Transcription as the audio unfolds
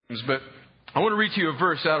But I want to read to you a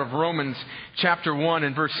verse out of Romans chapter 1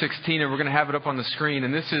 and verse 16, and we're going to have it up on the screen.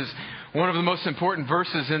 And this is one of the most important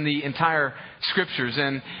verses in the entire Scriptures.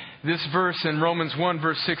 And this verse in Romans 1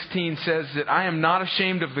 verse 16 says that I am not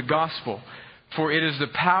ashamed of the gospel, for it is the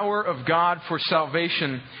power of God for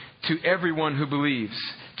salvation to everyone who believes,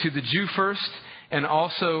 to the Jew first and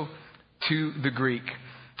also to the Greek.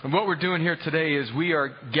 And what we're doing here today is we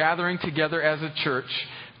are gathering together as a church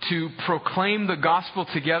to proclaim the gospel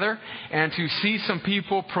together and to see some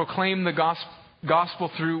people proclaim the gospel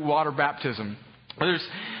through water baptism.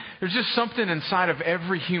 There's just something inside of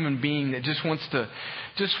every human being that just wants to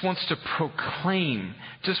proclaim,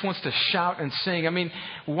 just wants to shout and sing. I mean,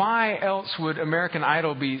 why else would American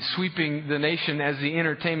Idol be sweeping the nation as the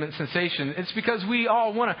entertainment sensation? It's because we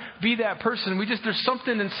all want to be that person. There's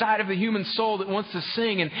something inside of the human soul that wants to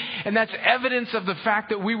sing, and that's evidence of the fact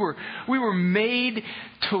that we were made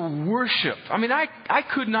to worship. I mean, I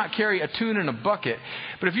could not carry a tune in a bucket,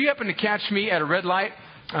 but if you happen to catch me at a red light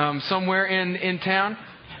somewhere in town,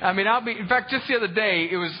 I mean, in fact, just the other day,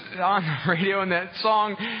 it was on the radio and that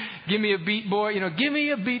song, Give Me a Beat Boy, give me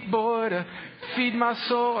a beat boy to feed my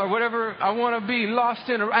soul or whatever. I want to be lost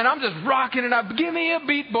and I'm just rocking it up. Give me a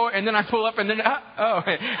beat boy. And then I pull up and then, hey,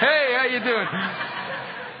 how you doing?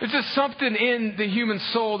 It's just something in the human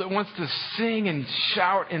soul that wants to sing and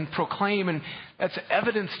shout and proclaim. And that's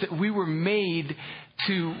evidence that we were made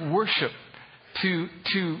to worship, to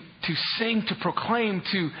sing, to proclaim,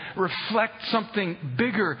 to reflect something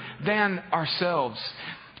bigger than ourselves.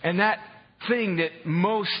 And that thing that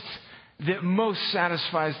most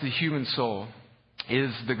satisfies the human soul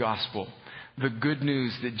is the gospel. The good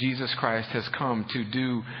news that Jesus Christ has come to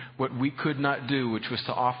do what we could not do, which was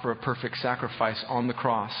to offer a perfect sacrifice on the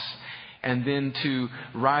cross, and then to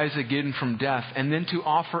rise again from death, and then to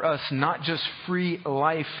offer us not just free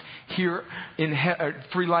life here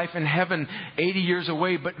free life in heaven 80 years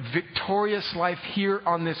away, but victorious life here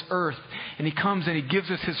on this earth. And He comes and He gives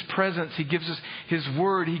us His presence. He gives us His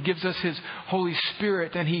Word. He gives us His Holy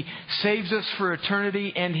Spirit, and He saves us for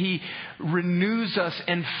eternity, and He renews us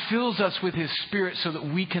and fills us with His Spirit so that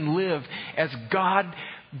we can live as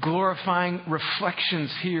God-glorifying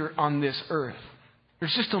reflections here on this earth.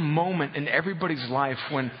 There's just a moment in everybody's life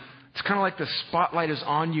when it's kind of like the spotlight is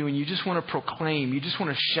on you and you just want to proclaim, you just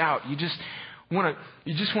want to shout, you just want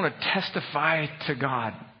to testify to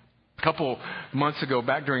God. A couple months ago,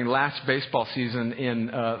 back during last baseball season in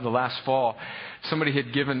the last fall, somebody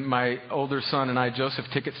had given my older son and I, Joseph,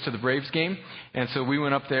 tickets to the Braves game. And so we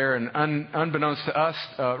went up there, and unbeknownst to us,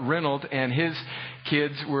 Reynold and his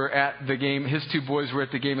kids were at the game. His two boys were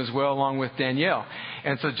at the game as well, along with Danielle.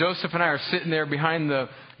 And so Joseph and I are sitting there behind the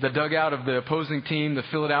dugout of the opposing team, the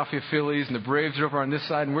Philadelphia Phillies, and the Braves are over on this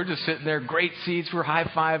side, and we're just sitting there, great seats, we're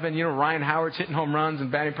high-fiving, Ryan Howard's hitting home runs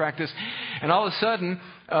and batting practice. And all of a sudden,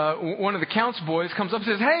 one of the Counts boys comes up and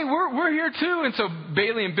says, hey, we're here too. And so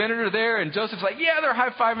Bailey and Bennett are there, and Joseph's like, yeah, they're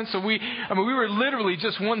high-fiving. So we were literally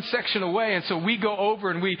just one section away, and so we go over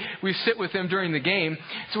and we sit with them during the game.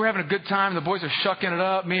 So we're having a good time. The boys are shucking it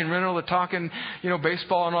up. Me and Reynold are talking,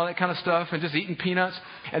 baseball and all that kind of stuff, and just eating peanuts.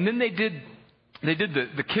 And then they did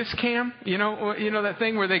the kiss cam, that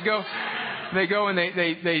thing where they go and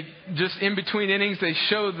they just in between innings, they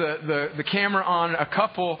show the camera on a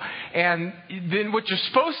couple. And then what you're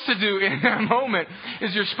supposed to do in that moment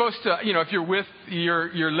is you're supposed to, if you're with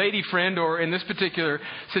your lady friend, or in this particular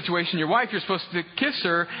situation, your wife, you're supposed to kiss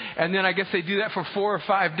her. And then I guess they do that for 4 or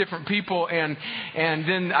 5 different people. And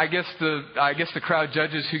then I guess the crowd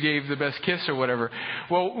judges who gave the best kiss or whatever.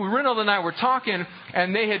 Well, Reynold and I were talking,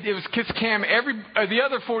 and it was kiss cam. The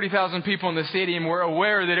other 40,000 people in the stadium were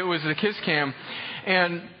aware that it was a kiss cam.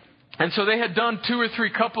 And so they had done 2 or 3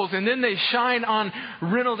 couples, and then they shine on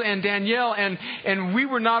Reynold and Danielle, and we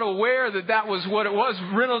were not aware that was what it was.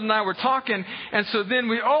 Reynold and I were talking, and so then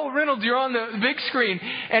Reynold, you're on the big screen,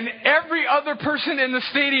 and every other person in the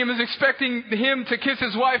stadium is expecting him to kiss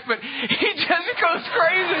his wife, but he just goes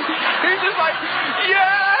crazy. He's just like,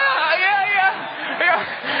 yeah.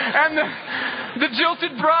 And the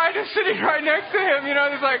jilted bride is sitting right next to him,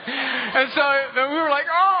 it's like, and so we were like,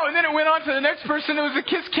 oh, and then it went on to the next person. It was a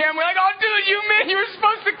kiss cam. We're like, oh, dude, you meant you were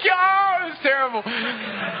supposed to kiss. Oh, it was terrible.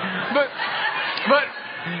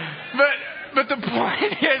 But the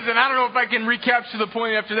point is, and I don't know if I can recapture the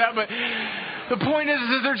point after that, but the point is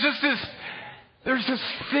that there's this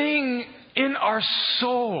thing in our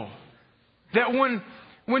soul that when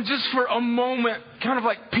just for a moment, kind of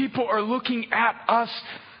like people are looking at us,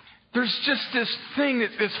 there's just this thing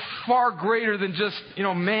that's far greater than just,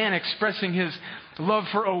 man expressing his love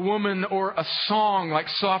for a woman or a song like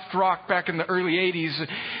soft rock back in the early 80s.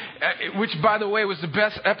 which, by the way, was the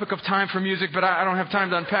best epic of time for music, but I don't have time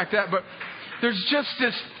to unpack that. But there's just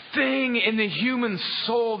this thing in the human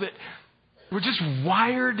soul that we're just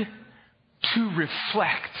wired to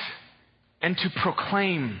reflect and to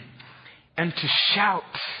proclaim and to shout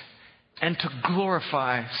and to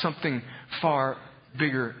glorify something far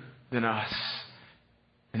bigger than us.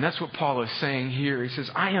 And that's what Paul is saying here. He says,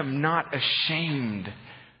 I am not ashamed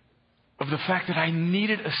of the fact that I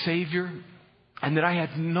needed a Savior and that I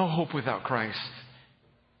had no hope without Christ.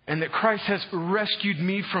 And that Christ has rescued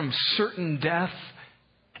me from certain death.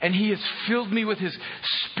 And He has filled me with His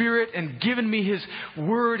Spirit and given me His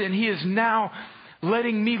Word. And He is now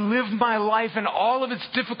letting me live my life in all of its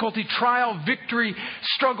difficulty, trial, victory,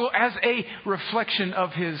 struggle as a reflection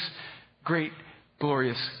of His great,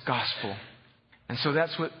 glorious gospel. And so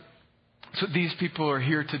that's what these people are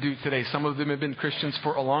here to do today. Some of them have been Christians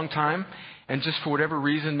for a long time and just for whatever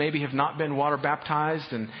reason maybe have not been water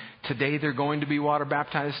baptized. And today they're going to be water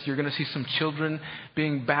baptized. You're going to see some children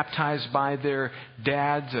being baptized by their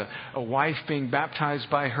dads, a wife being baptized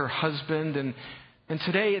by her husband. And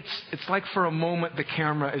today it's like for a moment the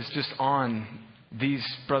camera is just on these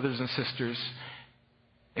brothers and sisters.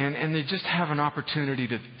 And they just have an opportunity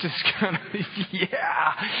to just kind of,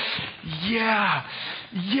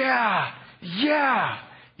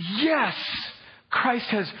 yes, Christ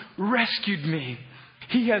has rescued me.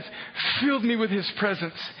 He has filled me with His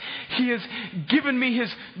presence. He has given me His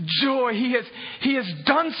joy. He has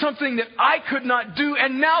done something that I could not do.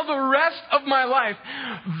 And now the rest of my life,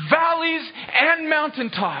 valleys and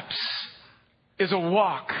mountaintops, is a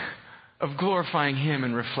walk of glorifying Him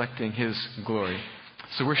and reflecting His glory.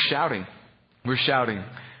 So we're shouting. We're shouting.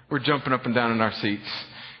 We're jumping up and down in our seats.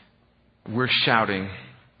 We're shouting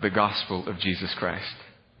the gospel of Jesus Christ.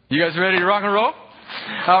 You guys ready to rock and roll?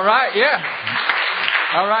 All right, yeah.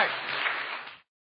 All right.